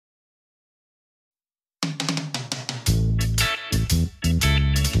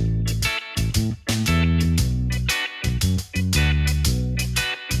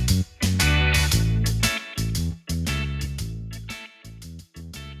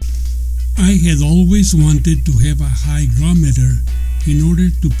I had always wanted to have a hygrometer in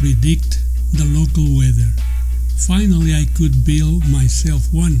order to predict the local weather. Finally, I could build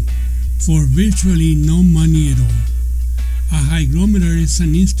myself one for virtually no money at all. A hygrometer is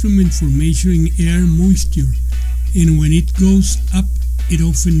an instrument for measuring air moisture, and when it goes up, it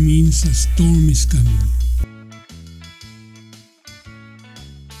often means a storm is coming.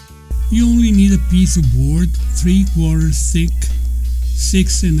 You only need a piece of board 3/4 thick,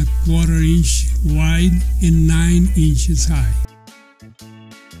 6 1/4 inch wide, and 9 inches high.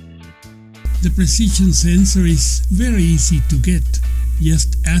 The precision sensor is very easy to get.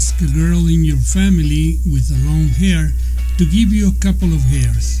 Just ask a girl in your family with long hair to give you a couple of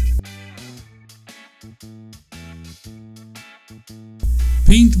hairs.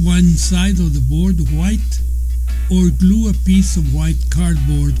 Paint one side of the board white or glue a piece of white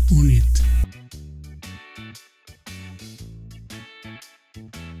cardboard on it.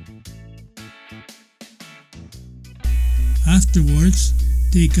 Afterwards,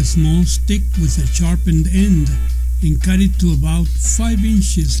 take a small stick with a sharpened end and cut it to about 5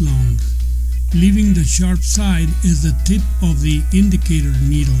 inches long, leaving the sharp side as the tip of the indicator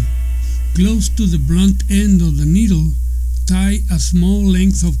needle. Close to the blunt end of the needle, tie a small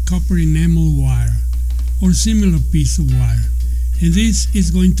length of copper enamel wire or similar piece of wire, and this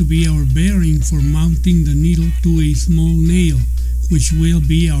is going to be our bearing for mounting the needle to a small nail, which will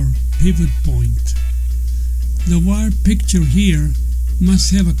be our pivot point. The wire picture here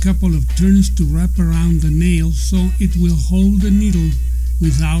must have a couple of turns to wrap around the nail so it will hold the needle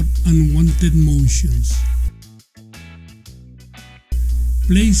without unwanted motions.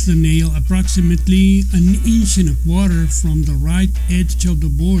 Place the nail approximately 1 1/4 inch from the right edge of the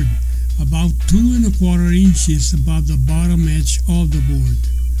board, about 2 1/4 inches above the bottom edge of the board.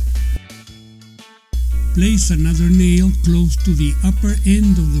 Place another nail close to the upper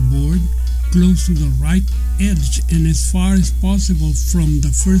end of the board, close to the right edge and as far as possible from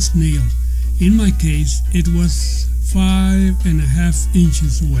the first nail. In my case, it was 5.5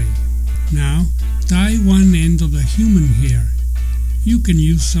 inches away. Now, tie one end of the human hair. You can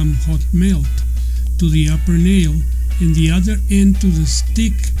use some hot melt to the upper nail and the other end to the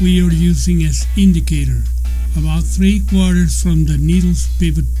stick we are using as indicator, about 3/4 from the needle's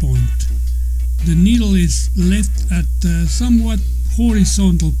pivot point. The needle is left at a somewhat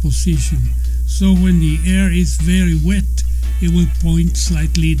horizontal position, so when the air is very wet, it will point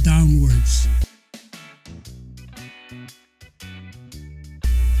slightly downwards.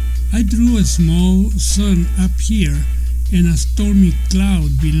 I drew a small sun up here and a stormy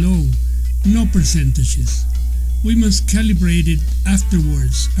cloud below, no percentages. We must calibrate it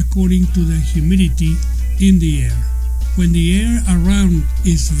afterwards according to the humidity in the air. When the air around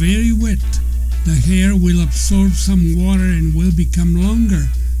is very wet, the hair will absorb some water and will become longer,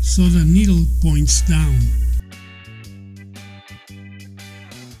 so the needle points down.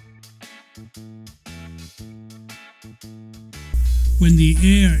 When the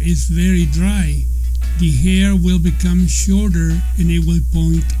air is very dry, the hair will become shorter and it will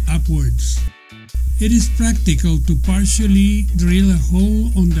point upwards. It is practical to partially drill a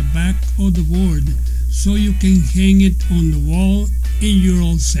hole on the back of the board so you can hang it on the wall and you're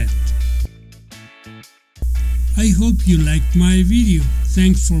all set. I hope you liked my video.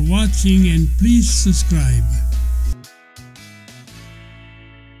 Thanks for watching and please subscribe.